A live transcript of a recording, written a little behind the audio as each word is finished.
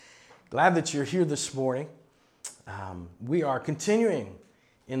Glad that you're here this morning. We are continuing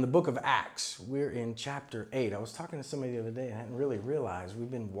in the book of Acts. We're in chapter 8. I was talking to somebody the other day and I hadn't really realized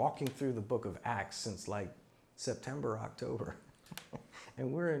we've been walking through the book of Acts since like September, October.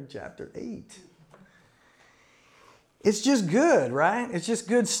 And we're in chapter 8. It's just good, right? It's just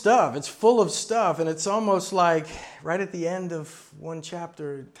good stuff. It's full of stuff. And it's almost like right at the end of one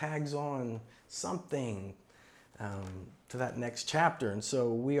chapter, it tags on something to that next chapter. And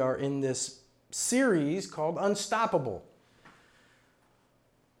so we are in this series called Unstoppable.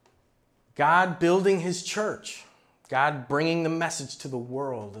 God building his church. God bringing the message to the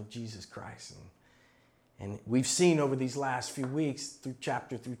world of Jesus Christ. And we've seen over these last few weeks, through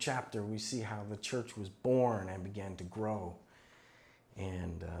chapter, we see how the church was born and began to grow.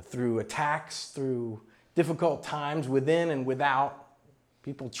 And through attacks, through difficult times within and without,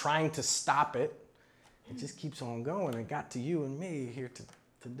 people trying to stop it, it just keeps on going. It got to you and me here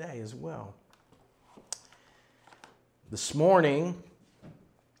today as well. This morning,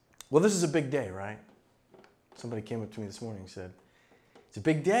 well, this is a big day, right? Somebody came up to me this morning and said, it's a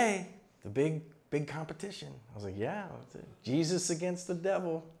big day, the big competition. I was like, yeah, Jesus against the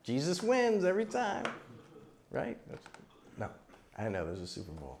devil. Jesus wins every time, right? No, I know there's a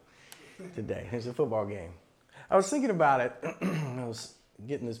Super Bowl today. There's a football game. I was thinking about it. I was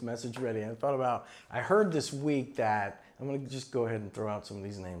getting this message ready. I heard this week that, I'm going to just go ahead and throw out some of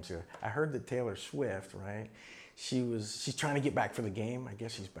these names here. I heard that Taylor Swift, right? She's trying to get back for the game. I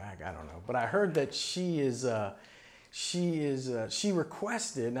guess she's back. I don't know. But I heard that she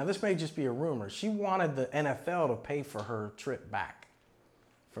requested, now this may just be a rumor, she wanted the NFL to pay for her trip back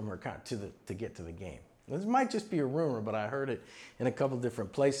from her to get to the game. This might just be a rumor, but I heard it in a couple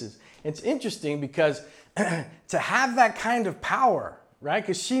different places. It's interesting because to have that kind of power, right?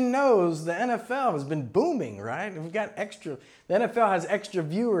 Because she knows the NFL has been booming, right? The NFL has extra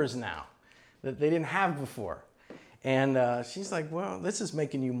viewers now that they didn't have before. And she's like, well, this is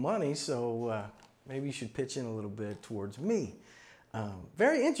making you money, so maybe you should pitch in a little bit towards me.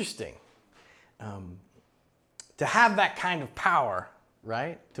 Very interesting to have that kind of power,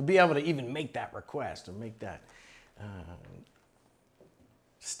 right? To be able to even make that request or make that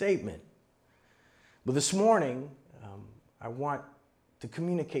statement. But this morning, I want to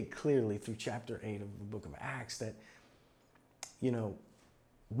communicate clearly through chapter 8 of the book of Acts that,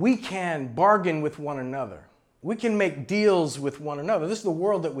 we can bargain with one another. We can make deals with one another. This is the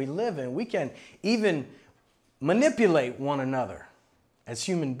world that we live in. We can even manipulate one another as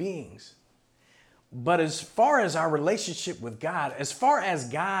human beings. But as far as our relationship with God, as far as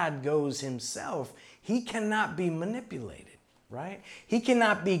God goes himself, he cannot be manipulated, right? He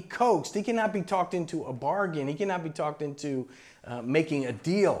cannot be coaxed. He cannot be talked into a bargain. He cannot be talked into making a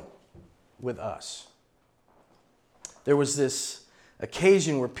deal with us. There was this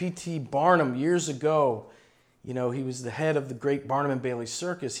occasion where P.T. Barnum years ago, he was the head of the great Barnum and Bailey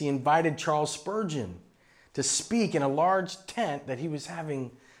Circus. He invited Charles Spurgeon to speak in a large tent that he was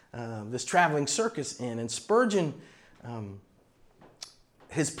having this traveling circus in. And Spurgeon,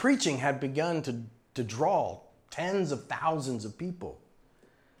 his preaching had begun to draw tens of thousands of people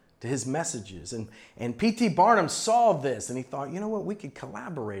to his messages. And P.T. Barnum saw this and he thought, you know what, we could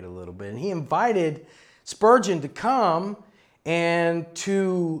collaborate a little bit. And he invited Spurgeon to come and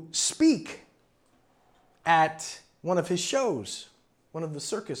to speak at one of his shows, one of the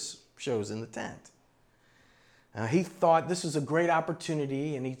circus shows in the tent. He thought this was a great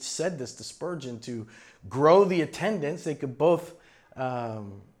opportunity, and he said this to Spurgeon, to grow the attendance. They could both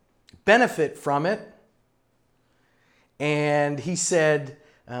benefit from it. And he said,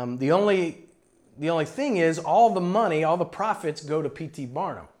 the only thing is all the money, all the profits go to P.T.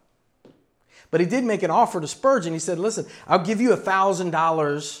 Barnum. But he did make an offer to Spurgeon. He said, listen, I'll give you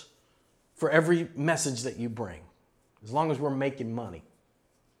 $1,000 for every message that you bring, as long as we're making money.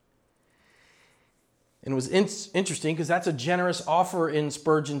 And it was interesting because that's a generous offer in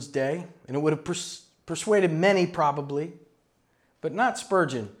Spurgeon's day, and it would have persuaded many probably, but not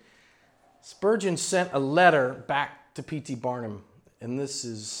Spurgeon. Spurgeon sent a letter back to P.T. Barnum, and this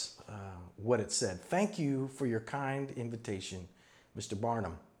is what it said. Thank you for your kind invitation, Mr.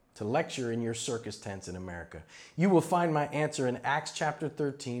 Barnum, to lecture in your circus tents in America. You will find my answer in Acts chapter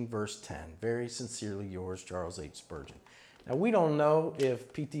 13, verse 10. Very sincerely yours, Charles H. Spurgeon. Now, we don't know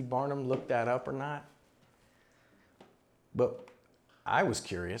if P.T. Barnum looked that up or not, but I was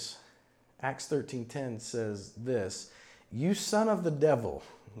curious. Acts 13:10 says this, you son of the devil,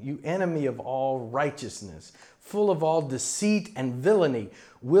 you enemy of all righteousness, full of all deceit and villainy,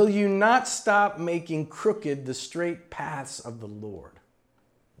 will you not stop making crooked the straight paths of the Lord?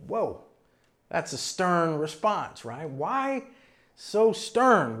 Whoa, that's a stern response, right? Why so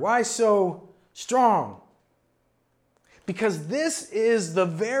stern? Why so strong? Because this is the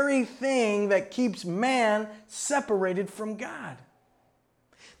very thing that keeps man separated from God.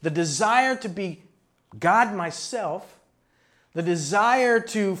 The desire to be God myself, the desire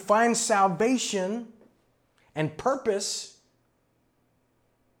to find salvation and purpose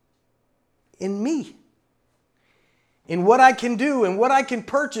in me, in what I can do and what I can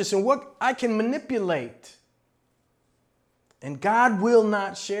purchase and what I can manipulate. And God will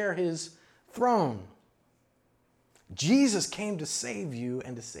not share his throne. Jesus came to save you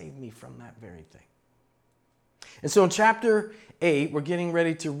and to save me from that very thing. And so in chapter 8, we're getting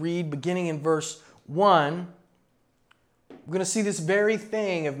ready to read, beginning in verse 1, we're going to see this very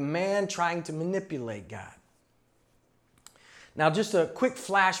thing of man trying to manipulate God. Now, just a quick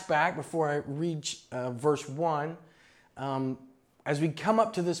flashback before I read verse 1. As we come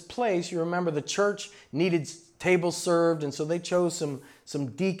up to this place, you remember the church needed tables served, and so they chose some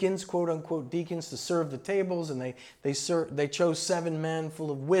deacons, quote unquote deacons, to serve the tables, and they chose 7 men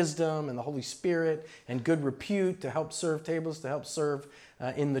full of wisdom and the Holy Spirit and good repute to help serve tables, to help serve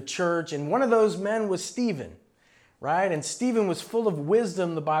in the church. And one of those men was Stephen, right? And Stephen was full of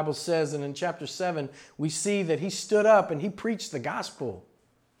wisdom, the Bible says, and in chapter 7 we see that he stood up and he preached the gospel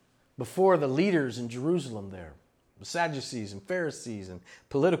before the leaders in Jerusalem there, the Sadducees and Pharisees and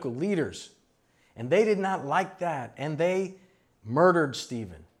political leaders. And they did not like that, and they murdered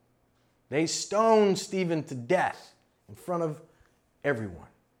Stephen. They stoned Stephen to death in front of everyone.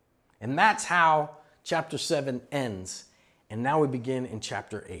 And that's how chapter 7 ends. And now we begin in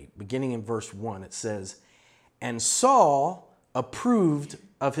chapter 8. Beginning in verse 1, it says, "And Saul approved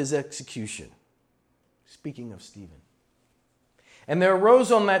of his execution." Speaking of Stephen. "And there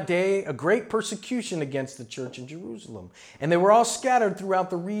arose on that day a great persecution against the church in Jerusalem. And they were all scattered throughout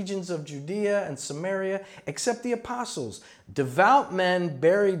the regions of Judea and Samaria, except the apostles. Devout men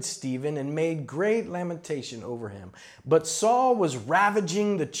buried Stephen and made great lamentation over him. But Saul was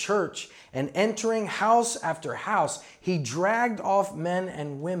ravaging the church, and entering house after house, he dragged off men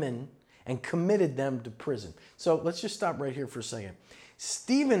and women and committed them to prison." So let's just stop right here for a second.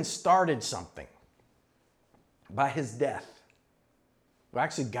 Stephen started something by his death. Well,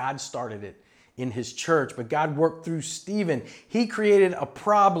 actually, God started it in his church, but God worked through Stephen. He created a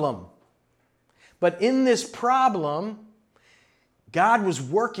problem. But in this problem, God was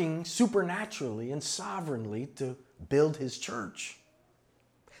working supernaturally and sovereignly to build his church.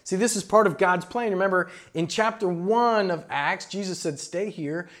 See, this is part of God's plan. Remember, in chapter 1 of Acts, Jesus said, "Stay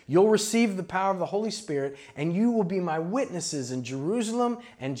here. You'll receive the power of the Holy Spirit, and you will be my witnesses in Jerusalem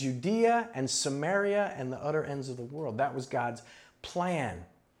and Judea and Samaria and the utter ends of the world." That was God's plan.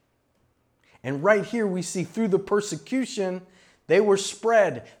 And right here we see through the persecution, they were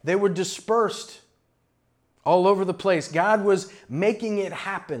spread, they were dispersed all over the place. God was making it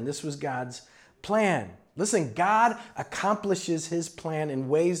happen. This was God's plan. Listen, God accomplishes his plan in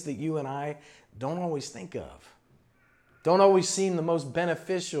ways that you and I don't always think of, don't always seem the most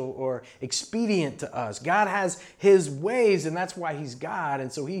beneficial or expedient to us. God has his ways, and that's why he's God.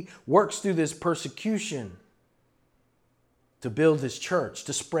 And so he works through this persecution to build his church,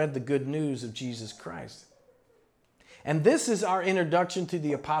 to spread the good news of Jesus Christ. And this is our introduction to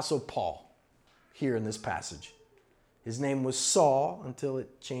the Apostle Paul here in this passage. His name was Saul until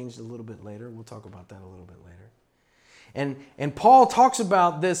it changed a little bit later. We'll talk about that a little bit later. And Paul talks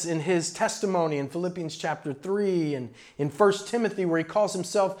about this in his testimony in Philippians chapter 3 and in 1 Timothy, where he calls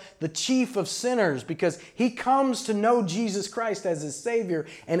himself the chief of sinners because he comes to know Jesus Christ as his Savior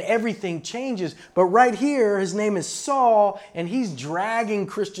and everything changes. But right here, his name is Saul, and he's dragging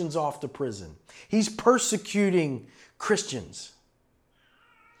Christians off to prison. He's persecuting Christians.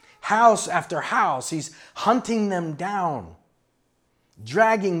 House after house, he's hunting them down,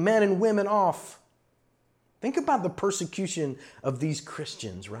 dragging men and women off. Think about the persecution of these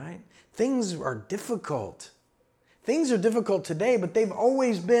Christians, right? Things are difficult. Things are difficult today, but they've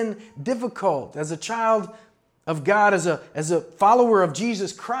always been difficult. As a child of God, as a follower of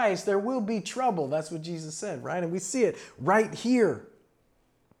Jesus Christ, there will be trouble. That's what Jesus said, right? And we see it right here.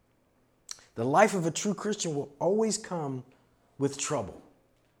 The life of a true Christian will always come with trouble.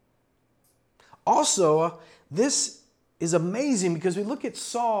 Also, this is amazing because we look at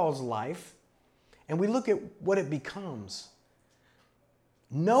Saul's life and we look at what it becomes.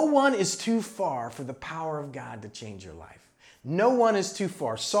 No one is too far for the power of God to change your life. No one is too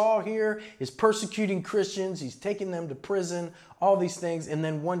far. Saul here is persecuting Christians. He's taking them to prison, all these things. And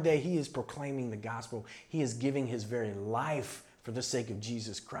then one day he is proclaiming the gospel. He is giving his very life for the sake of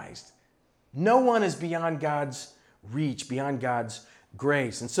Jesus Christ. No one is beyond God's reach, beyond God's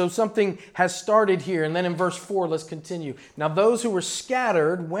grace. And so something has started here. And then in verse 4, let's continue. Now those who were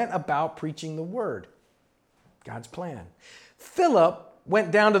scattered went about preaching the word. God's plan. Philip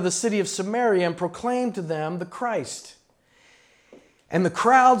went down to the city of Samaria and proclaimed to them the Christ. And the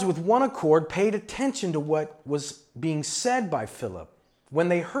crowds with one accord paid attention to what was being said by Philip when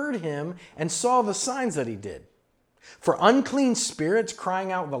they heard him and saw the signs that he did. For unclean spirits,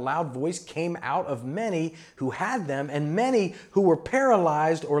 crying out with a loud voice, came out of many who had them, and many who were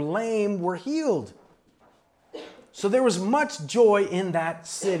paralyzed or lame were healed. So there was much joy in that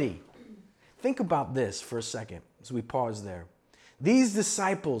city. Think about this for a second as we pause there. These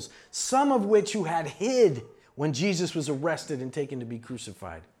disciples, some of which who had hid when Jesus was arrested and taken to be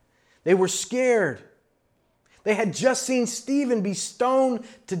crucified, they were scared. They had just seen Stephen be stoned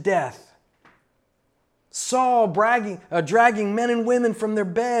to death. Saul dragging men and women from their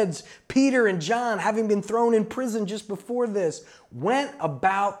beds. Peter and John, having been thrown in prison just before this, went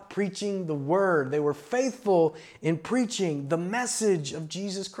about preaching the word. They were faithful in preaching the message of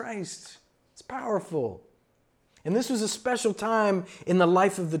Jesus Christ. It's powerful. And this was a special time in the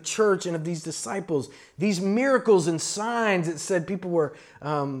life of the church and of these disciples. These miracles and signs, it said people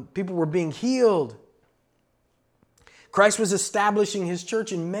were being healed. Christ was establishing his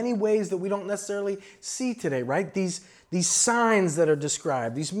church in many ways that we don't necessarily see today, right? These signs that are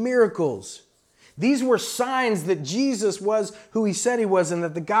described, these miracles. These were signs that Jesus was who he said he was and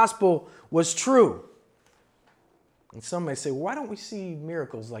that the gospel was true. And some may say, well, why don't we see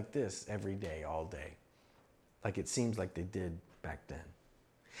miracles like this every day, all day? Like it seems like they did back then.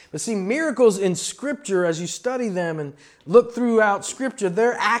 But see, miracles in Scripture, as you study them and look throughout Scripture,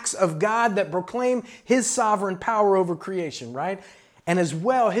 they're acts of God that proclaim his sovereign power over creation, right? And as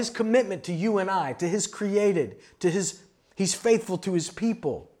well, his commitment to you and I, to his created, he's faithful to his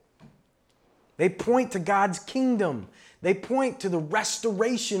people. They point to God's kingdom. They point to the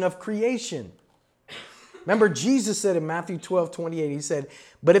restoration of creation. Remember, Jesus said in Matthew 12:28, he said,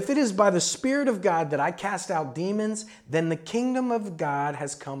 "But if it is by the Spirit of God that I cast out demons, then the kingdom of God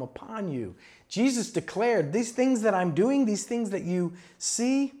has come upon you." Jesus declared, these things that I'm doing, these things that you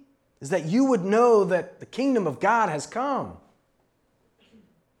see, is that you would know that the kingdom of God has come.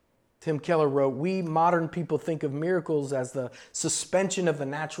 Tim Keller wrote, "We modern people think of miracles as the suspension of the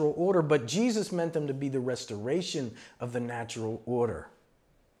natural order, but Jesus meant them to be the restoration of the natural order."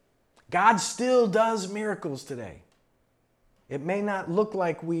 God still does miracles today. It may not look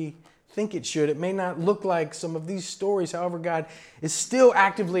like we think it should. It may not look like some of these stories. However, God is still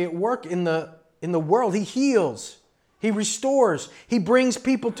actively at work in the world. He heals. He restores. He brings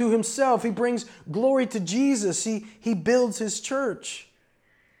people to himself. He brings glory to Jesus. He builds his church.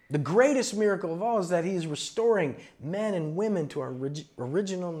 The greatest miracle of all is that he is restoring men and women to our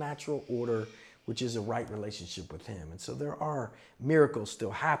original natural order, which is a right relationship with him. And so there are miracles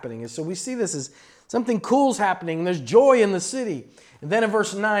still happening. And so we see this as something cool's happening. And there's joy in the city. And then in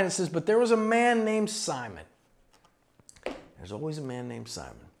verse 9 it says, "But there was a man named Simon." There's always a man named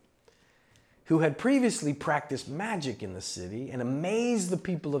Simon, who had previously practiced magic in the city and amazed the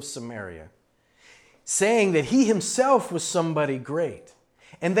people of Samaria, saying that he himself was somebody great.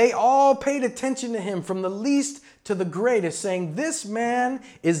 And they all paid attention to him, from the least to the greatest, saying, "This man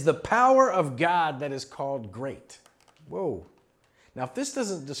is the power of God that is called great." Whoa. Now, if this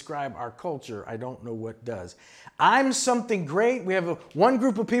doesn't describe our culture, I don't know what does. I'm something great. We have one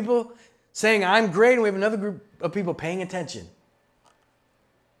group of people saying I'm great, and we have another group of people paying attention.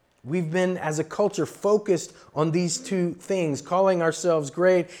 We've been, as a culture, focused on these two things, calling ourselves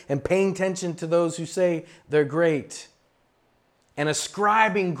great and paying attention to those who say they're great, and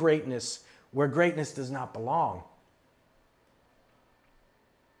ascribing greatness where greatness does not belong.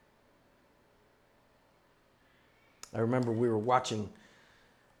 I remember we were watching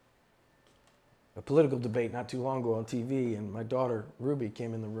a political debate not too long ago on TV, and my daughter, Ruby,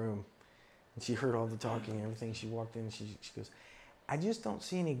 came in the room, and she heard all the talking and everything. She walked in, and she goes, "I just don't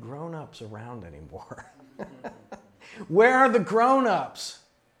see any grown-ups around anymore." Where are the grown-ups?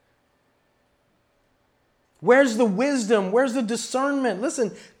 Where's the wisdom? Where's the discernment?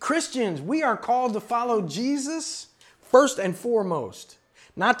 Listen, Christians, we are called to follow Jesus first and foremost,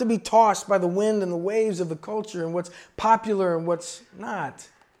 not to be tossed by the wind and the waves of the culture and what's popular and what's not.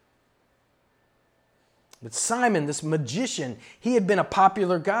 But Simon, this magician, he had been a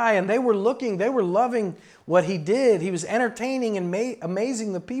popular guy, and they were loving what he did. He was entertaining and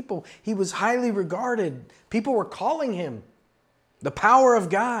amazing the people. He was highly regarded. People were calling him the power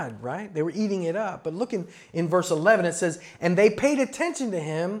of God, right? They were eating it up. But look in verse 11, it says, "And they paid attention to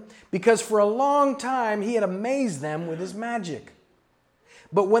him because for a long time he had amazed them with his magic.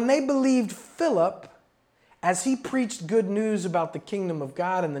 But when they believed Philip As he preached good news about the kingdom of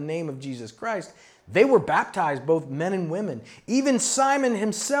God in the name of Jesus Christ, they were baptized, both men and women. Even Simon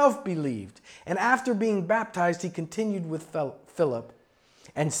himself believed. And after being baptized, he continued with Philip.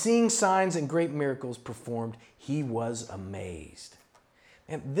 And seeing signs and great miracles performed, he was amazed.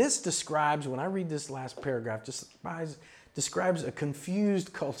 And this describes, when I read this last paragraph, describes a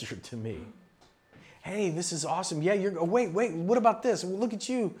confused culture to me. Hey, this is awesome. Yeah, wait, what about this? Well, look at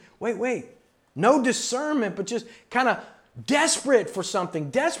you. Wait. No discernment, but just kind of desperate for something,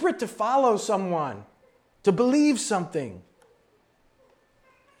 desperate to follow someone, to believe something.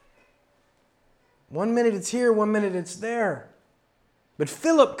 1 minute it's here, 1 minute it's there. But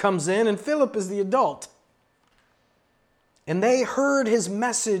Philip comes in, and Philip is the adult. And they heard his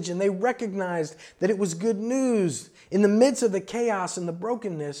message, and they recognized that it was good news. In the midst of the chaos and the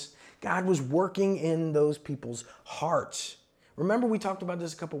brokenness, God was working in those people's hearts. Remember, we talked about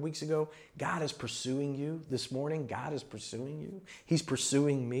this a couple weeks ago? God is pursuing you this morning. God is pursuing you. He's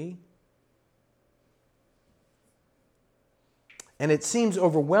pursuing me. And it seems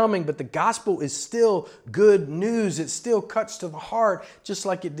overwhelming, but the gospel is still good news. It still cuts to the heart, just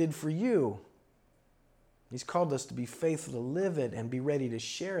like it did for you. He's called us to be faithful to live it and be ready to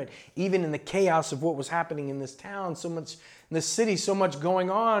share it. Even in the chaos of what was happening in this town, so much in this city, so much going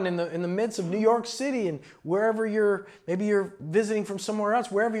on in the midst of New York City and wherever maybe you're visiting from somewhere else,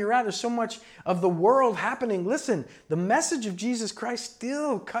 wherever you're at, there's so much of the world happening. Listen, the message of Jesus Christ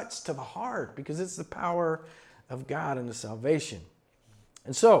still cuts to the heart because it's the power of God and the salvation.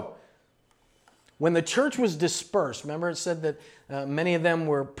 And so, when the church was dispersed, remember it said that many of them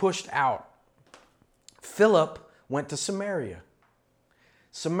were pushed out. Philip went to Samaria.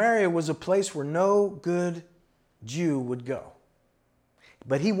 Samaria was a place where no good Jew would go.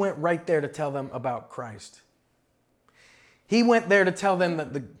 But he went right there to tell them about Christ. He went there to tell them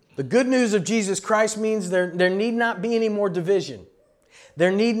that the good news of Jesus Christ means there need not be any more division.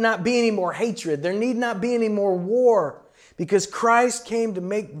 There need not be any more hatred. There need not be any more war because Christ came to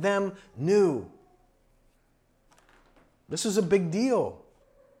make them new. This is a big deal.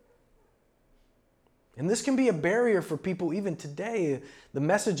 And this can be a barrier for people even today. The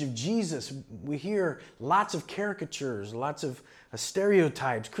message of Jesus, we hear lots of caricatures, lots of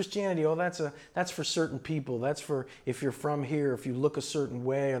stereotypes. Christianity, that's for certain people. That's for if you're from here, if you look a certain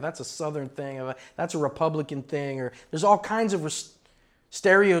way, or that's a Southern thing, or that's a Republican thing, or there's all kinds of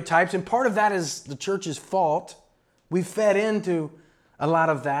stereotypes. And part of that is the church's fault. We've fed into a lot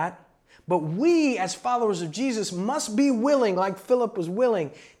of that. But we, as followers of Jesus, must be willing, like Philip was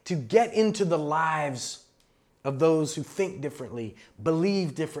willing, to get into the lives of those who think differently,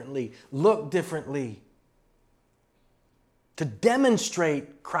 believe differently, look differently, to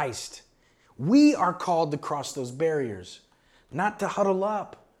demonstrate Christ. We are called to cross those barriers, not to huddle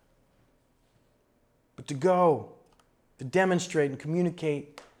up, but to go, to demonstrate and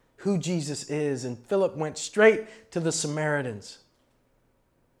communicate who Jesus is. And Philip went straight to the Samaritans.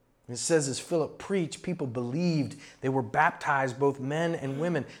 It says as Philip preached, people believed. They were baptized, both men and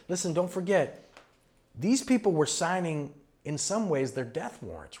women. Listen, don't forget, these people were signing, in some ways, their death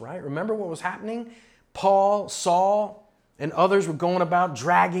warrants, right? Remember what was happening? Paul, Saul, and others were going about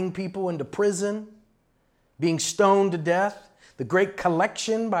dragging people into prison, being stoned to death. The great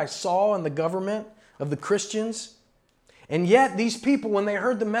collection by Saul and the government of the Christians. And yet these people, when they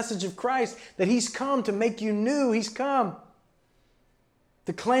heard the message of Christ, that he's come to make you new, he's come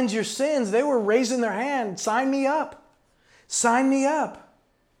to cleanse your sins, they were raising their hand. Sign me up. Sign me up.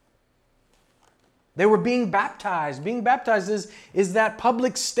 They were being baptized. Being baptized is that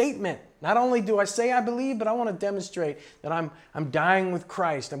public statement. Not only do I say I believe, but I want to demonstrate that I'm dying with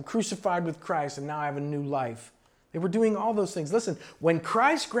Christ. I'm crucified with Christ, and now I have a new life. They were doing all those things. Listen, when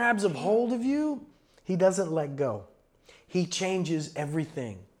Christ grabs a hold of you, he doesn't let go. He changes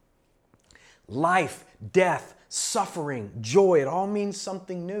everything. Life, death, suffering, joy, it all means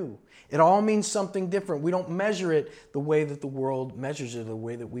something new. It all means something different. We don't measure it the way that the world measures it, the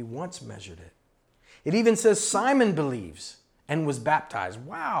way that we once measured it. It even says Simon believes and was baptized.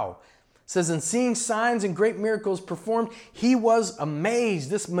 Wow. It says, and seeing signs and great miracles performed, he was amazed.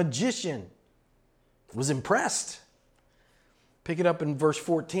 This magician was impressed. Pick it up in verse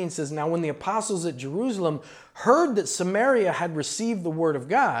 14. It says, now when the apostles at Jerusalem heard that Samaria had received the word of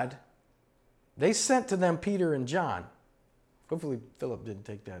God, they sent to them Peter and John. Hopefully Philip didn't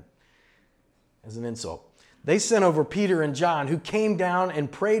take that as an insult. They sent over Peter and John, who came down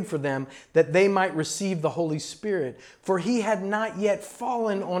and prayed for them that they might receive the Holy Spirit. For he had not yet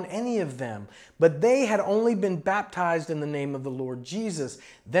fallen on any of them, but they had only been baptized in the name of the Lord Jesus.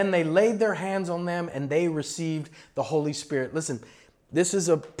 Then they laid their hands on them and they received the Holy Spirit. Listen, This is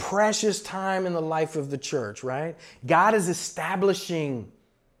a precious time in the life of the church, right? God is establishing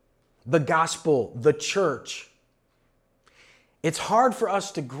the gospel, the church. It's hard for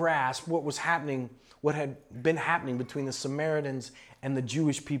us to grasp what was happening, what had been happening between the Samaritans and the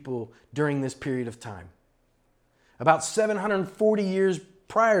Jewish people during this period of time. About 740 years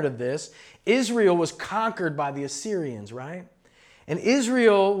prior to this, Israel was conquered by the Assyrians, right? And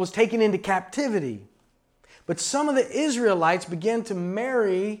Israel was taken into captivity. But some of the Israelites began to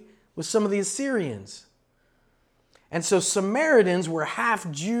marry with some of the Assyrians. And so Samaritans were half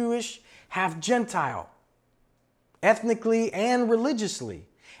Jewish, half Gentile, ethnically and religiously.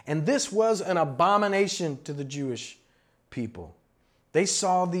 And this was an abomination to the Jewish people. They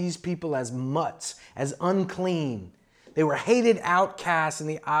saw these people as mutts, as unclean. They were hated outcasts in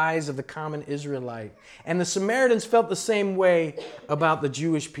the eyes of the common Israelite. And the Samaritans felt the same way about the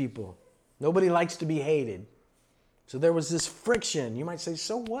Jewish people. Nobody likes to be hated. So there was this friction. You might say,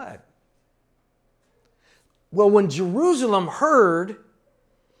 so what? Well, when Jerusalem,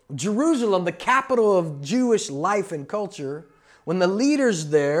 the capital of Jewish life and culture, when the leaders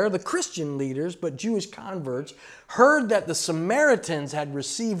there, the Christian leaders, but Jewish converts, heard that the Samaritans had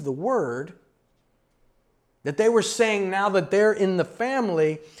received the word, that they were saying now that they're in the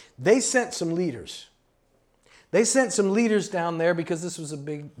family, they sent some leaders. They sent some leaders down there because this was a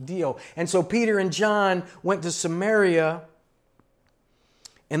big deal. And so Peter and John went to Samaria,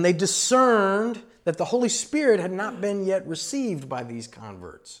 and they discerned that the Holy Spirit had not been yet received by these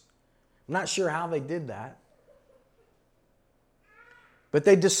converts. I'm not sure how they did that. But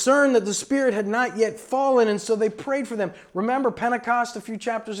they discerned that the Spirit had not yet fallen, and so they prayed for them. Remember Pentecost a few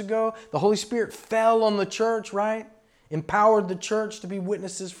chapters ago? The Holy Spirit fell on the church, right? Empowered the church to be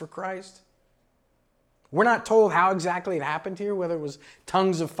witnesses for Christ. We're not told how exactly it happened here, whether it was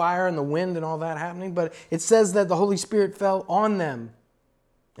tongues of fire and the wind and all that happening, but it says that the Holy Spirit fell on them.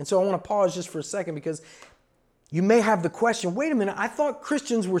 And so I want to pause just for a second, because you may have the question, wait a minute, I thought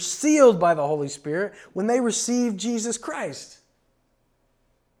Christians were sealed by the Holy Spirit when they received Jesus Christ.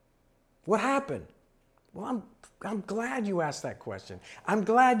 What happened? Well, I'm glad you asked that question. I'm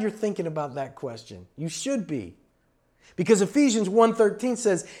glad you're thinking about that question. You should be. Because Ephesians 1:13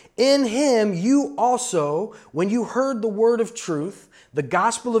 says, in him you also, when you heard the word of truth, the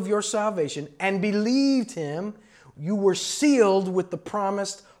gospel of your salvation, and believed him, you were sealed with the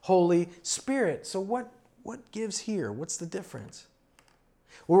promised Holy Spirit. So what gives here? What's the difference?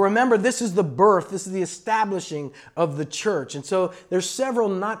 Well, remember, this is the birth, this is the establishing of the church. And so there's several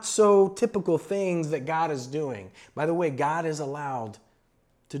not so typical things that God is doing. By the way, God is allowed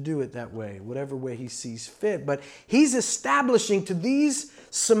to do it that way, whatever way he sees fit. But he's establishing to these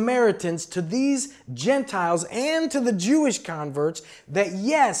Samaritans, to these Gentiles, and to the Jewish converts that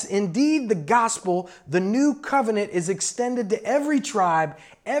yes, indeed the gospel, the new covenant is extended to every tribe,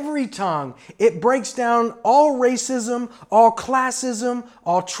 every tongue. It breaks down all racism, all classism,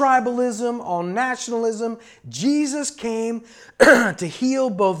 all tribalism, all nationalism. Jesus came to heal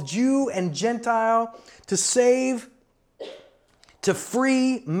both Jew and Gentile, to save, to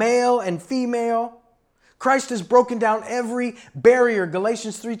free male and female. Christ has broken down every barrier.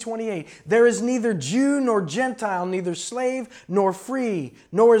 Galatians 3:28. There is neither Jew nor Gentile, neither slave nor free,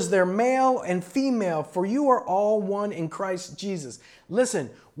 nor is there male and female, for you are all one in Christ Jesus. Listen,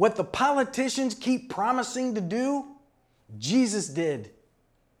 what the politicians keep promising to do, Jesus did.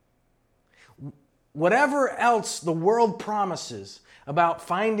 Whatever else the world promises about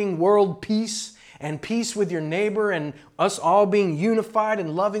finding world peace and peace with your neighbor and us all being unified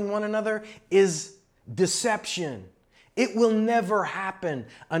and loving one another is deception. It will never happen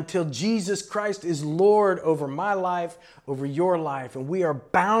until Jesus Christ is Lord over my life, over your life, and we are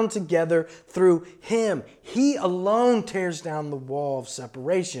bound together through him. He alone tears down the wall of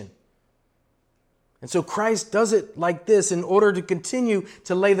separation. And so Christ does it like this in order to continue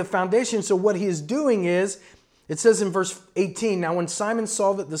to lay the foundation. So what he is doing is, it says in verse 18, now when Simon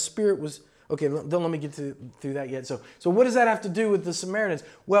saw that the Spirit was... Okay, don't let me get through that yet. So what does that have to do with the Samaritans?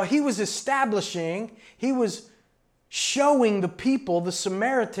 Well, he was showing the people, the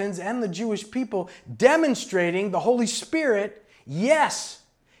Samaritans and the Jewish people, demonstrating the Holy Spirit, yes,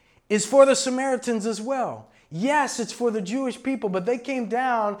 is for the Samaritans as well. Yes, it's for the Jewish people, but they came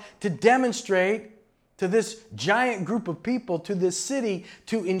down to demonstrate to this giant group of people, to this city,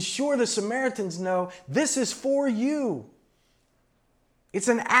 to ensure the Samaritans know this is for you. It's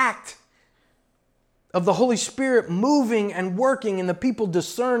an act of the Holy Spirit moving and working, and the people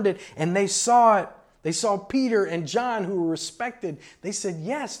discerned it and they saw it. They saw Peter and John, who were respected. They said,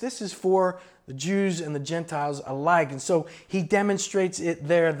 yes, this is for the Jews and the Gentiles alike. And so he demonstrates it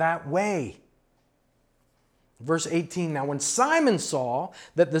there that way. Verse 18, now when Simon saw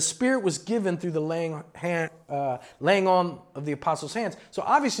that the Spirit was given through the laying on of the apostles' hands, so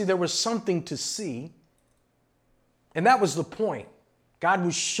obviously there was something to see, and that was the point. God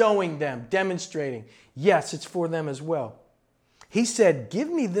was showing them, demonstrating, yes, it's for them as well. He said, give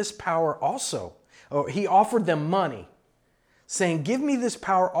me this power also. Or he offered them money, saying, give me this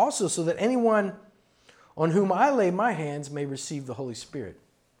power also so that anyone on whom I lay my hands may receive the Holy Spirit.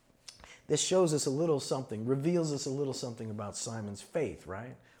 This shows us a little something, reveals us a little something about Simon's faith,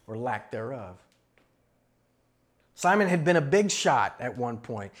 right? Or lack thereof. Simon had been a big shot at one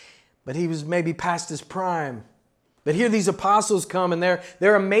point, but he was maybe past his prime. But here these apostles come and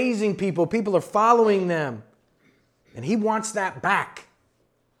they're amazing people. People are following them. And he wants that back.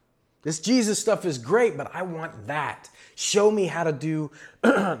 This Jesus stuff is great, but I want that. Show me how to do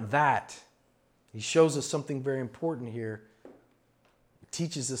that. He shows us something very important here. He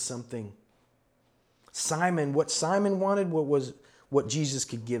teaches us something. What Simon wanted was what Jesus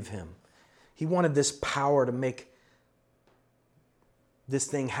could give him. He wanted this power to make this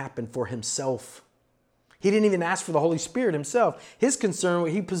thing happen for himself. He didn't even ask for the Holy Spirit himself. His concern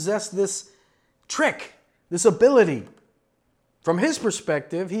was he possessed this trick, this ability. From his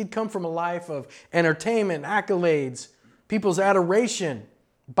perspective, he'd come from a life of entertainment, accolades, people's adoration,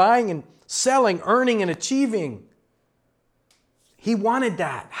 buying and selling, earning and achieving. He wanted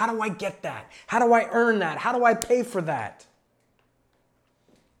that. How do I get that? How do I earn that? How do I pay for that?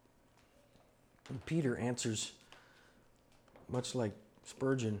 And Peter answers, much like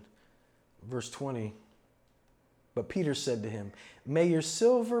Spurgeon, verse 20. But Peter said to him, may your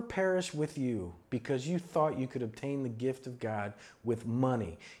silver perish with you, because you thought you could obtain the gift of God with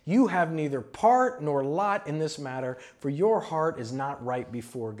money. You have neither part nor lot in this matter, for your heart is not right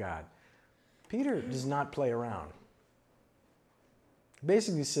before God. Peter does not play around. He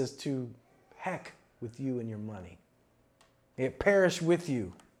basically says to heck with you and your money. It perish with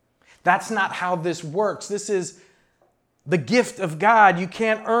you. That's not how this works. This is the gift of God. You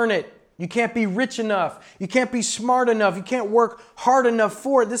can't earn it. You can't be rich enough. You can't be smart enough. You can't work hard enough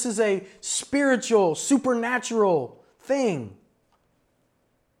for it. This is a spiritual, supernatural thing.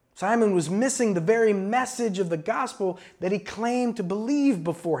 Simon was missing the very message of the gospel that he claimed to believe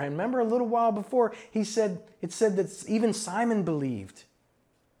beforehand. Remember a little while before, it said that even Simon believed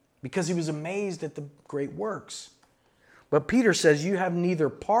because he was amazed at the great works. But Peter says, you have neither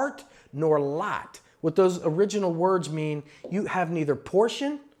part nor lot. What those original words mean, you have neither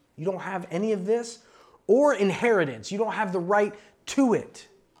portion, you don't have any of this, or inheritance. You don't have the right to it.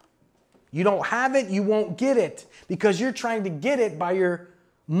 You don't have it, you won't get it, because you're trying to get it by your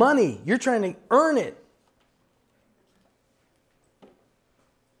money. You're trying to earn it.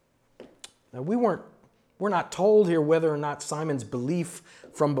 Now, we're not told here whether or not Simon's belief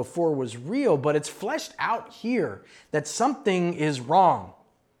from before was real, but it's fleshed out here that something is wrong.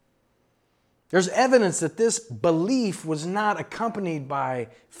 There's evidence that this belief was not accompanied by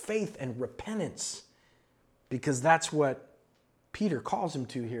faith and repentance, because that's what Peter calls him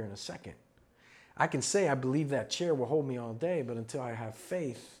to here in a second. I can say I believe that chair will hold me all day, but until I have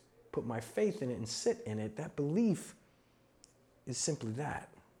faith, put my faith in it and sit in it, that belief is simply that.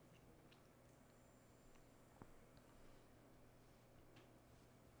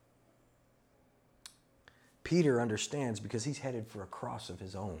 Peter understands because he's headed for a cross of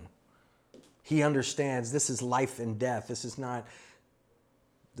his own. He understands this is life and death. This is not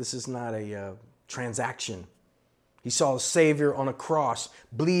a transaction. He saw a Savior on a cross,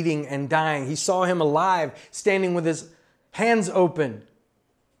 bleeding and dying. He saw him alive, standing with his hands open.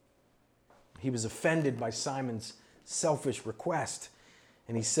 He was offended by Simon's selfish request.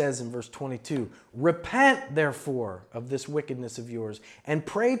 And he says in verse 22, repent, therefore, of this wickedness of yours, and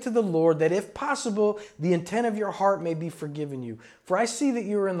pray to the Lord that, if possible, the intent of your heart may be forgiven you. For I see that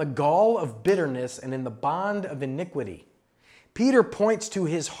you are in the gall of bitterness and in the bond of iniquity. Peter points to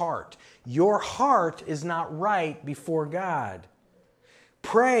his heart. Your heart is not right before God.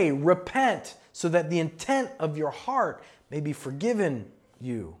 Pray, repent, so that the intent of your heart may be forgiven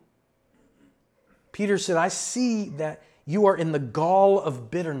you. Peter said, I see that you are in the gall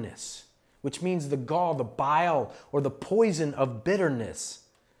of bitterness, which means the gall, the bile, or the poison of bitterness.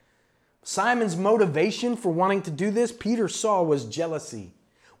 Simon's motivation for wanting to do this, Peter saw, was jealousy,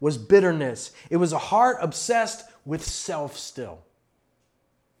 was bitterness. It was a heart obsessed with self still.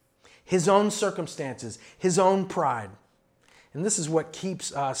 His own circumstances, his own pride. And this is what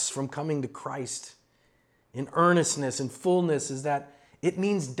keeps us from coming to Christ in earnestness and fullness, is that it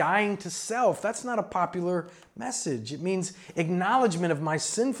means dying to self. That's not a popular message. It means acknowledgement of my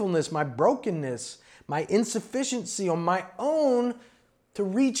sinfulness, my brokenness, my insufficiency on my own to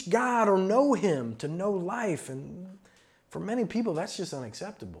reach God or know Him, to know life. And for many people, that's just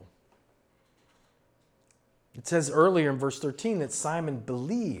unacceptable. It says earlier in verse 13 that Simon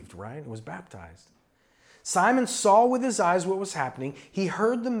believed, right, and was baptized. Simon saw with his eyes what was happening. He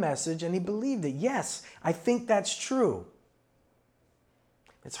heard the message and he believed it. Yes, I think that's true.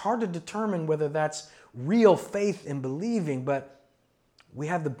 It's hard to determine whether that's real faith in believing, but we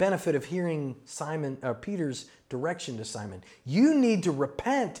have the benefit of hearing Peter's direction to Simon. You need to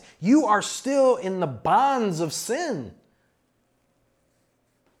repent. You are still in the bonds of sin.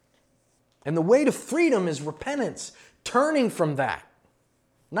 And the way to freedom is repentance, turning from that,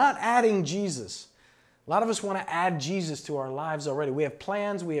 not adding Jesus. A lot of us want to add Jesus to our lives already. We have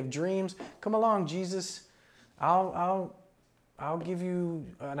plans, we have dreams. Come along, Jesus. I'll give you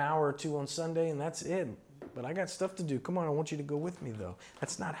an hour or two on Sunday, and that's it. But I got stuff to do. Come on, I want you to go with me, though.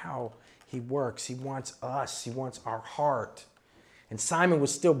 That's not how He works. He wants us. He wants our heart. And Simon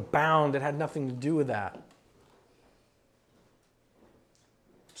was still bound. It had nothing to do with that.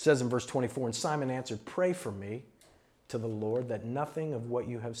 It says in verse 24, and Simon answered, pray for me to the Lord that nothing of what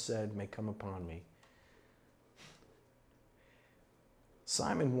you have said may come upon me.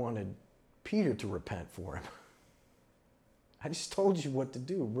 Simon wanted Peter to repent for him. I just told you what to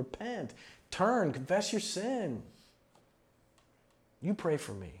do. Repent. Turn. Confess your sin. You pray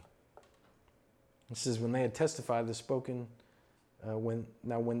for me. It says, when they had testified, when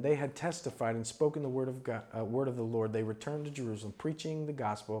they had testified and spoken the word of the Lord, they returned to Jerusalem, preaching the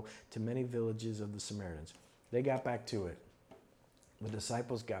gospel to many villages of the Samaritans. They got back to it. The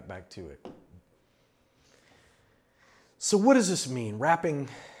disciples got back to it. So what does this mean? Wrapping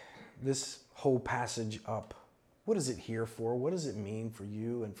this whole passage up. What is it here for? What does it mean for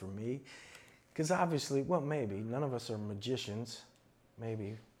you and for me? Because obviously, well, maybe. None of us are magicians.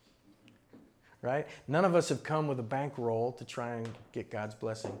 Maybe. Right? None of us have come with a bankroll to try and get God's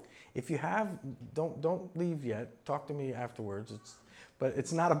blessing. If you have, don't leave yet. Talk to me afterwards. But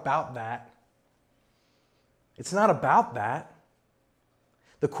it's not about that. It's not about that.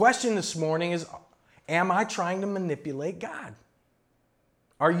 The question this morning is, am I trying to manipulate God?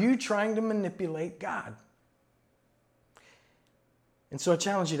 Are you trying to manipulate God? And so I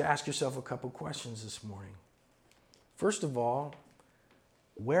challenge you to ask yourself a couple questions this morning. First of all,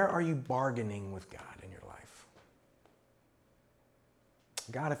 where are you bargaining with God in your life?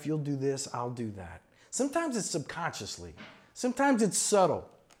 God, if you'll do this, I'll do that. Sometimes it's subconsciously. Sometimes it's subtle.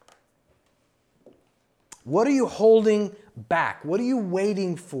 What are you holding back? What are you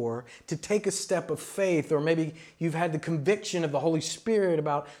waiting for to take a step of faith? Or maybe you've had the conviction of the Holy Spirit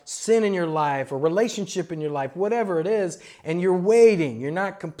about sin in your life or relationship in your life, whatever it is, and you're waiting. You're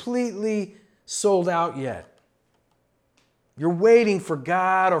not completely sold out yet. You're waiting for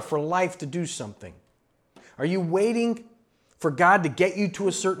God or for life to do something. Are you waiting for God to get you to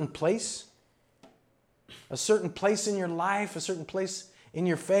a certain place? A certain place in your life, a certain place in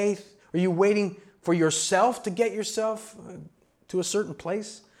your faith? Are you waiting for yourself to get yourself to a certain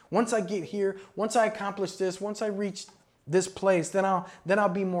place? Once I get here, once I accomplish this, once I reach this place, then I'll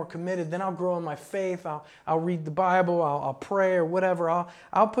be more committed. Then I'll grow in my faith. I'll read the Bible. I'll pray or whatever.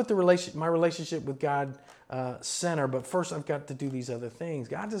 I'll put my relationship with God center. But first, I've got to do these other things.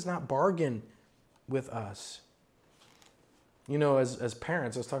 God does not bargain with us. You know, as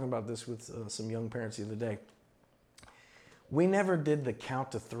parents, I was talking about this with some young parents the other day. We never did the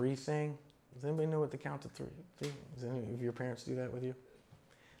count to three thing. Does anybody know what the count to three thing? Does any of your parents do that with you?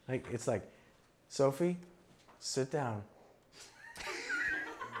 It's like, Sophie, sit down.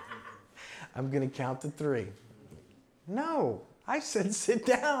 I'm going to count to three. No, I said sit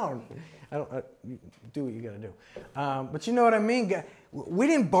down. Do what you got to do. But you know what I mean? We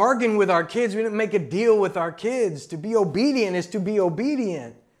didn't bargain with our kids. We didn't make a deal with our kids. To be obedient is to be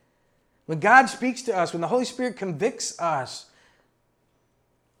obedient. When God speaks to us, when the Holy Spirit convicts us,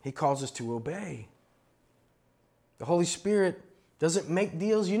 He calls us to obey. The Holy Spirit doesn't make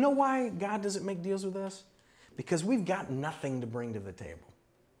deals. You know why God doesn't make deals with us? Because we've got nothing to bring to the table.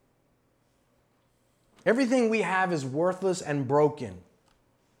 Everything we have is worthless and broken.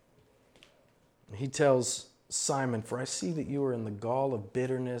 He tells Simon, for I see that you are in the gall of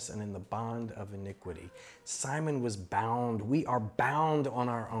bitterness and in the bond of iniquity. Simon was bound. We are bound on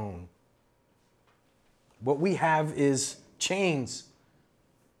our own. What we have is chains.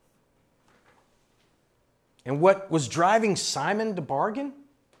 And what was driving Simon to bargain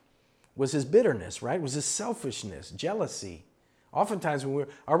was his bitterness, right? Was his selfishness, jealousy. Oftentimes,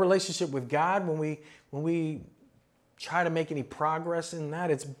 our relationship with God, when we try to make any progress in that,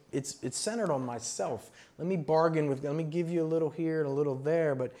 it's centered on myself. Let me bargain with God. Let me give you a little here and a little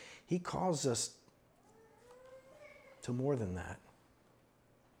there. But He calls us to more than that.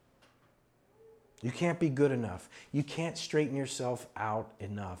 You can't be good enough. You can't straighten yourself out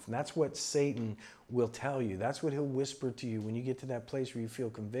enough. And that's what Satan will tell you. That's what he'll whisper to you when you get to that place where you feel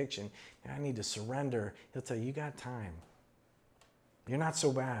conviction. I need to surrender. He'll tell you, you got time. You're not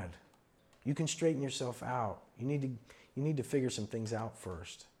so bad. You can straighten yourself out. You need to figure some things out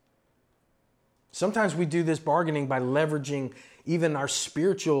first. Sometimes we do this bargaining by leveraging even our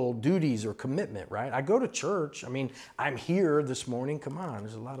spiritual duties or commitment, right? I go to church. I mean, I'm here this morning. Come on,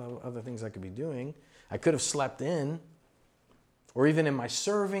 there's a lot of other things I could be doing. I could have slept in, or even in my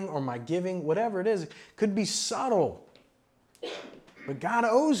serving or my giving, whatever it is. It could be subtle, but God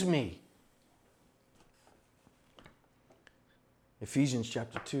owes me. Ephesians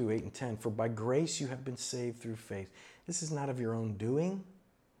chapter 2, 8 and 10, for by grace you have been saved through faith. This is not of your own doing.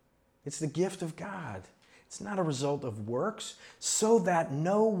 It's the gift of God. It's not a result of works, so that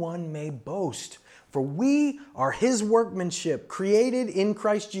no one may boast. For we are his workmanship, created in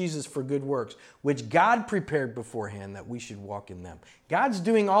Christ Jesus for good works, which God prepared beforehand that we should walk in them. God's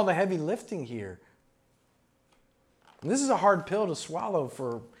doing all the heavy lifting here. And this is a hard pill to swallow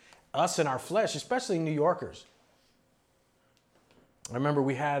for us in our flesh, especially New Yorkers. I remember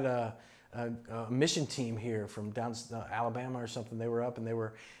we had a mission team here from down Alabama or something. They were up and they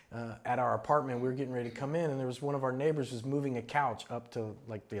were at our apartment. We were getting ready to come in, and there was one of our neighbors was moving a couch up to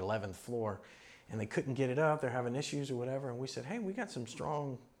like the 11th floor, and they couldn't get it up. They're having issues or whatever. And we said, hey, we got some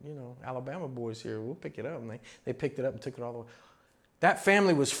strong, Alabama boys here. We'll pick it up. And they picked it up and took it all the way. That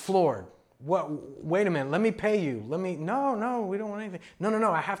family was floored. What? Wait a minute. Let me pay you. No, we don't want anything.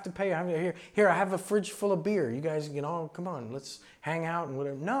 No. I have to pay you. Here, I have a fridge full of beer. You guys, come on, let's hang out and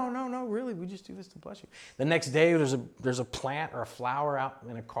whatever. No, really, we just do this to bless you. The next day, there's a plant or a flower out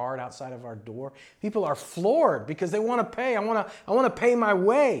in a card outside of our door. People are floored because they want to pay. I want to pay my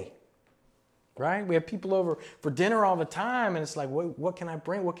way. Right? We have people over for dinner all the time, and it's like, what can I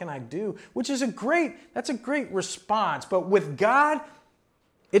bring? What can I do? Which is that's a great response. But with God,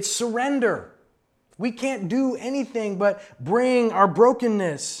 it's surrender. We can't do anything but bring our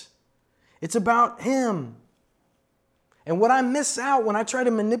brokenness. It's about him. And what I miss out when I try to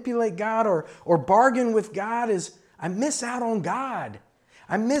manipulate God or bargain with God is I miss out on God.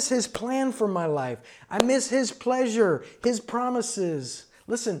 I miss his plan for my life. I miss his pleasure, his promises.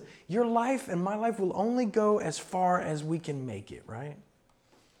 Listen, your life and my life will only go as far as we can make it, right?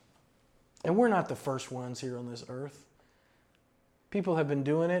 And we're not the first ones here on this earth. People have been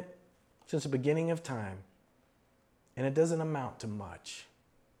doing it since the beginning of time, and it doesn't amount to much.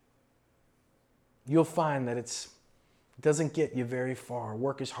 You'll find that it doesn't get you very far.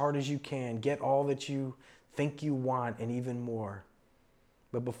 Work as hard as you can. Get all that you think you want and even more.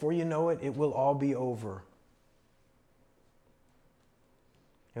 But before you know it, it will all be over.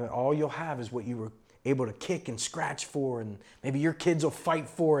 And all you'll have is what you were able to kick and scratch for, and maybe your kids will fight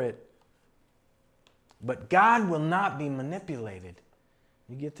for it. But God will not be manipulated.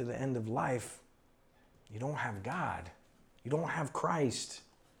 You get to the end of life, you don't have God. You don't have Christ.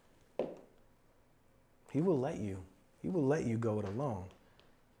 He will let you. He will let you go it alone.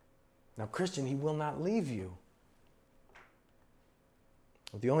 Now, Christian, he will not leave you.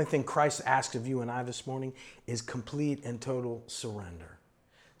 But the only thing Christ asks of you and I this morning is complete and total surrender.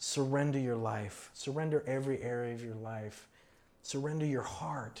 Surrender your life. Surrender every area of your life. Surrender your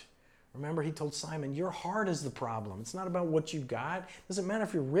heart. Remember, he told Simon, your heart is the problem. It's not about what you got. It doesn't matter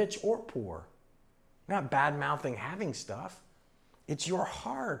if you're rich or poor. You're not bad-mouthing having stuff. It's your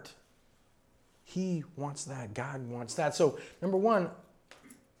heart. He wants that. God wants that. So, number one,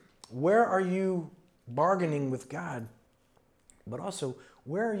 where are you bargaining with God? But also,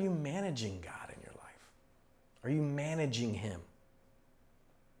 where are you managing God in your life? Are you managing him?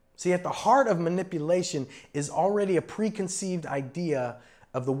 See, at the heart of manipulation is already a preconceived idea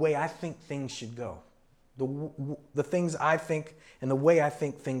of the way I think things should go. The things I think and the way I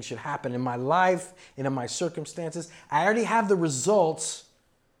think things should happen in my life and in my circumstances. I already have the results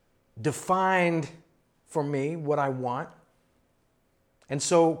defined for me, what I want. And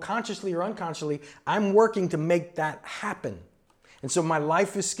so consciously or unconsciously, I'm working to make that happen. And so my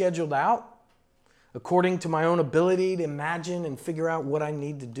life is scheduled out according to my own ability to imagine and figure out what I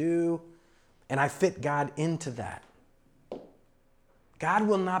need to do. And I fit God into that. God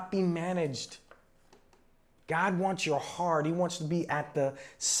will not be managed. God wants your heart. He wants to be at the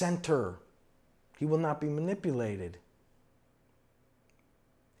center. He will not be manipulated.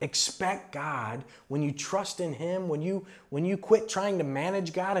 Expect God, when you trust in him, when you quit trying to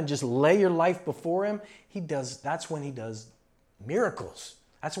manage God and just lay your life before him, that's when he does miracles.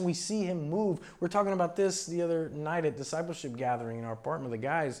 That's when we see him move. We're talking about this the other night at discipleship gathering in our apartment with the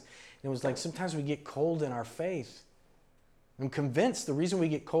guys. And it was like sometimes we get cold in our faith. I'm convinced the reason we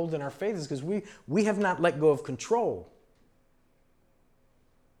get cold in our faith is because we have not let go of control.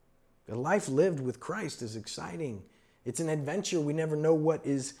 The life lived with Christ is exciting. It's an adventure. We never know what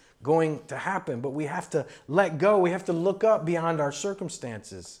is going to happen, but we have to let go. We have to look up beyond our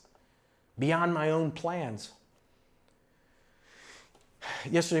circumstances, beyond my own plans.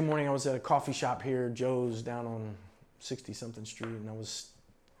 Yesterday morning, I was at a coffee shop here, Joe's, down on 60-something Street, and I was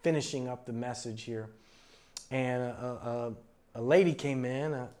finishing up the message here. And a lady came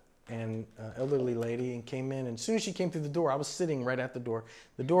in, an elderly lady, and came in. And as soon as she came through the door, I was sitting right at the door.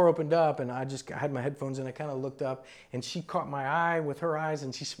 The door opened up, and I had my headphones in. I kind of looked up, and she caught my eye with her eyes,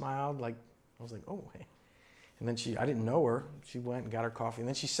 and she smiled. Like I was like, oh, hey. And then I didn't know her. She went and got her coffee, and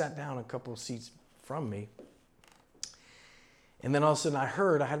then she sat down a couple of seats from me. And then all of a sudden, I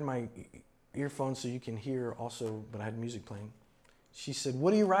had my earphones so you can hear also, but I had music playing. She said,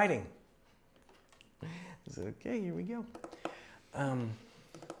 "What are you writing?" I said, "Okay, here we go.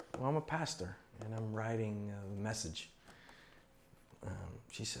 Well, I'm a pastor, and I'm writing a message."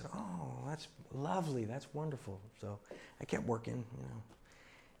 She said, "Oh, that's lovely. That's wonderful." So I kept working,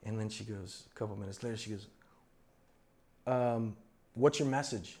 And then she goes, a couple minutes later, she goes, "What's your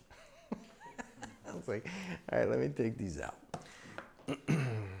message?" I was like, all right, let me take these out.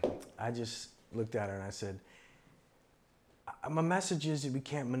 I just looked at her and I said, my message is that we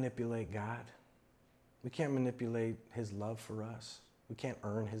can't manipulate God. We can't manipulate his love for us. We can't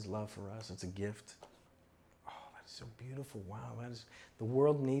earn his love for us. It's a gift. Oh, that is so beautiful. Wow, the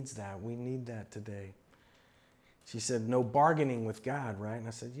world needs that. We need that today. She said, no bargaining with God, right? And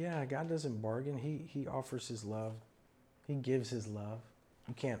I said, yeah, God doesn't bargain. He offers his love. He gives his love.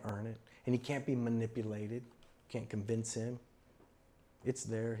 You can't earn it. And he can't be manipulated. You can't convince him. It's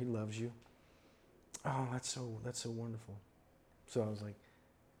there. He loves you. Oh, that's so wonderful. So I was like,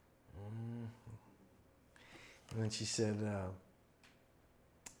 And then she said,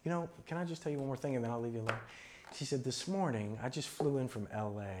 can I just tell you one more thing and then I'll leave you alone? She said, this morning, I just flew in from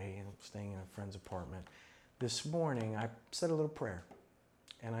L.A. and I'm staying in a friend's apartment. This morning, I said a little prayer.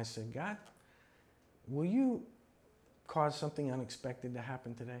 And I said, God, will you cause something unexpected to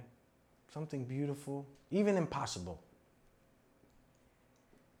happen today? Something beautiful, even impossible.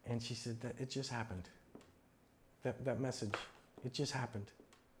 And she said that it just happened. That message, it just happened.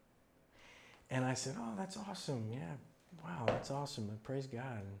 And I said, oh, that's awesome. Yeah, wow, that's awesome. And praise God.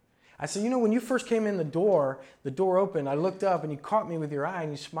 And I said, when you first came in the door opened, I looked up and you caught me with your eye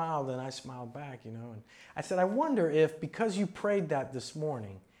and you smiled and I smiled back, And I said, I wonder if, because you prayed that this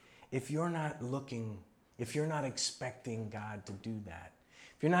morning, if you're not expecting God to do that,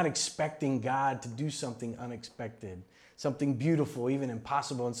 if you're not expecting God to do something unexpected, something beautiful, even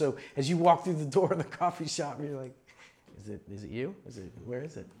impossible. And so as you walk through the door of the coffee shop, you're like, is it you? Where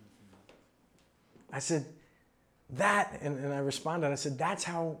is it? I said, and I responded, I said, that's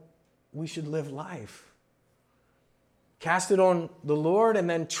how we should live life. Cast it on the Lord and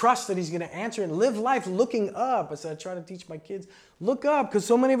then trust that he's going to answer and live life looking up. I said, I try to teach my kids, look up, because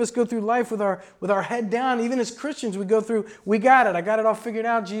so many of us go through life with our head down. Even as Christians, we go through, we got it. I got it all figured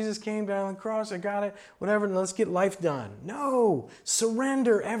out. Jesus came down on the cross. I got it. Whatever. And let's get life done. No.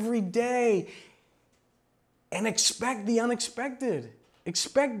 Surrender every day and expect the unexpected.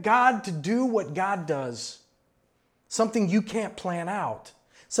 Expect God to do what God does. Something you can't plan out.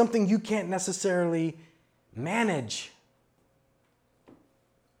 Something you can't necessarily manage.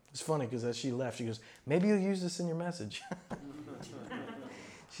 It's funny because as she left, she goes, maybe you'll use this in your message.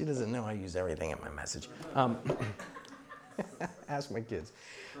 She doesn't know I use everything in my message. Ask my kids.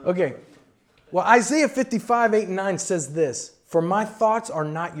 Okay. Well, Isaiah 55, 8 and 9 says this, for my thoughts are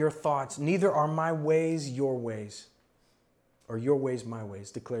not your thoughts, neither are my ways your ways. Or your ways my ways,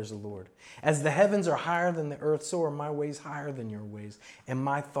 declares the Lord. As the heavens are higher than the earth, so are my ways higher than your ways, and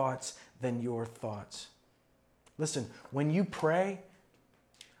my thoughts than your thoughts. Listen, when you pray,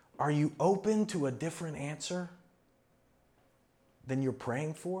 are you open to a different answer than you're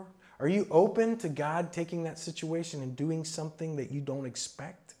praying for? Are you open to God taking that situation and doing something that you don't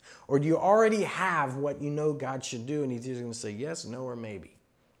expect? Or do you already have what you know God should do and he's just going to say yes, no, or maybe,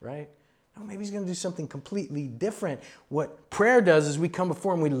 right? No, maybe he's going to do something completely different. What prayer does is we come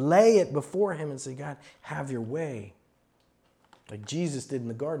before him, we lay it before him and say, God, have your way. Like Jesus did in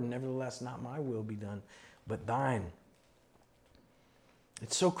the garden, nevertheless, not my will be done, but thine.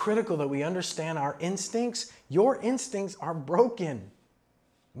 It's so critical that we understand our instincts. Your instincts are broken.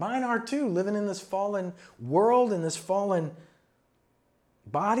 Mine are too, living in this fallen world, in this fallen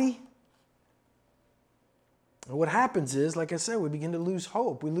body. And what happens is, like I said, we begin to lose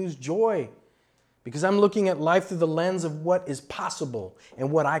hope. We lose joy because I'm looking at life through the lens of what is possible and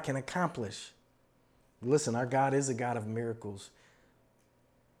what I can accomplish. Listen, our God is a God of miracles.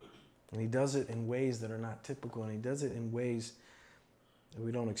 And he does it in ways that are not typical, and he does it in ways that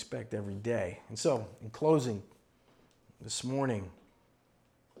we don't expect every day. And so, in closing this morning,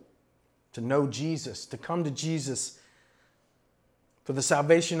 to know Jesus, to come to Jesus for the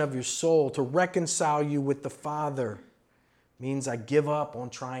salvation of your soul, to reconcile you with the Father, means I give up on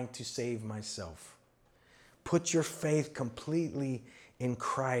trying to save myself. Put your faith completely in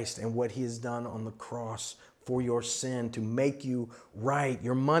Christ and what he has done on the cross for your sin to make you right.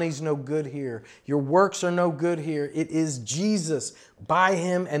 Your money's no good here. Your works are no good here. It is Jesus, by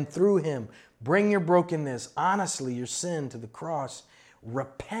him and through him. Bring your brokenness, honestly, your sin to the cross.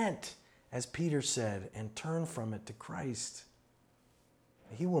 Repent, as Peter said, and turn from it to Christ.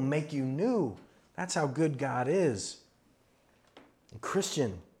 He will make you new. That's how good God is. And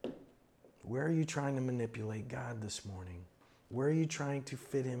Christian, where are you trying to manipulate God this morning? Where are you trying to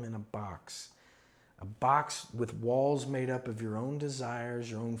fit him in a box? A box with walls made up of your own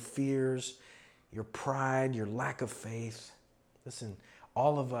desires, your own fears, your pride, your lack of faith. Listen,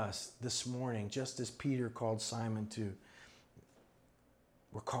 all of us this morning, just as Peter called Simon to,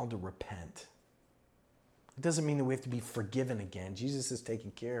 we're called to repent. It doesn't mean that we have to be forgiven again. Jesus has taken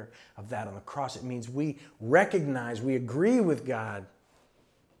care of that on the cross. It means we recognize, we agree with God,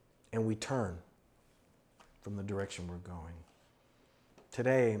 and we turn from the direction we're going.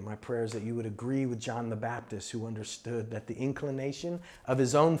 Today, my prayer is that you would agree with John the Baptist, who understood that the inclination of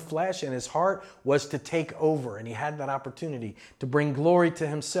his own flesh and his heart was to take over, and he had that opportunity to bring glory to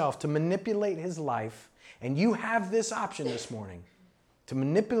himself, to manipulate his life. And you have this option this morning, to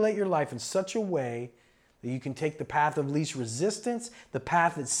manipulate your life in such a way that you can take the path of least resistance, the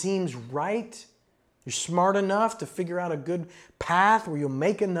path that seems right. You're smart enough to figure out a good path where you'll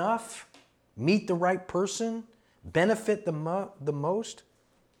make enough, meet the right person, benefit the most.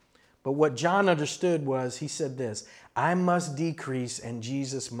 But what John understood was, he said this, I must decrease and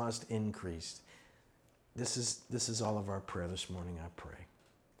Jesus must increase. This is all of our prayer this morning, I pray.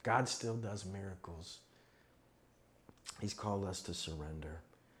 God still does miracles. He's called us to surrender.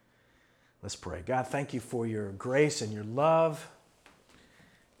 Let's pray. God, thank you for your grace and your love.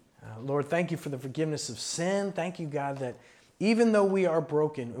 Lord, thank you for the forgiveness of sin. Thank you, God, that even though we are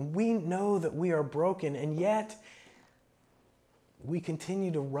broken, and we know that we are broken, and yet we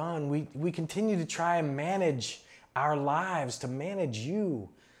continue to run. We continue to try and manage our lives, to manage you.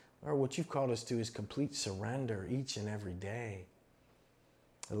 Lord, what you've called us to is complete surrender each and every day.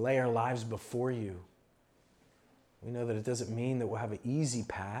 To lay our lives before you. We know that it doesn't mean that we'll have an easy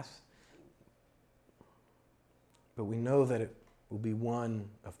path, but we know that it will be one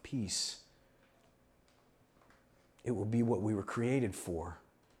of peace. It will be what we were created for.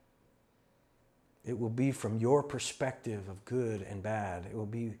 It will be from your perspective of good and bad. It will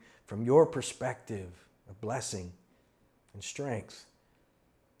be from your perspective of blessing and strength.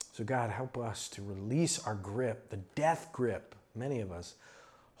 So God, help us to release our grip, the death grip many of us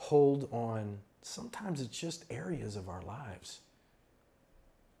hold on. Sometimes it's just areas of our lives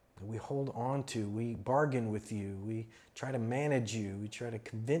that we hold on to. We bargain with you. We try to manage you. We try to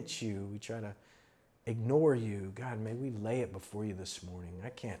convince you. We try to ignore you. God, may we lay it before you this morning. I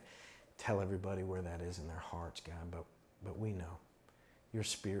can't tell everybody where that is in their hearts, God, but we know. Your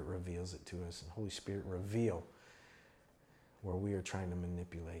Spirit reveals it to us. And Holy Spirit, reveal where we are trying to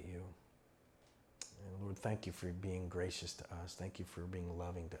manipulate you. And Lord, thank you for being gracious to us. Thank you for being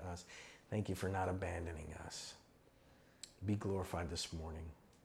loving to us. Thank you for not abandoning us. Be glorified this morning.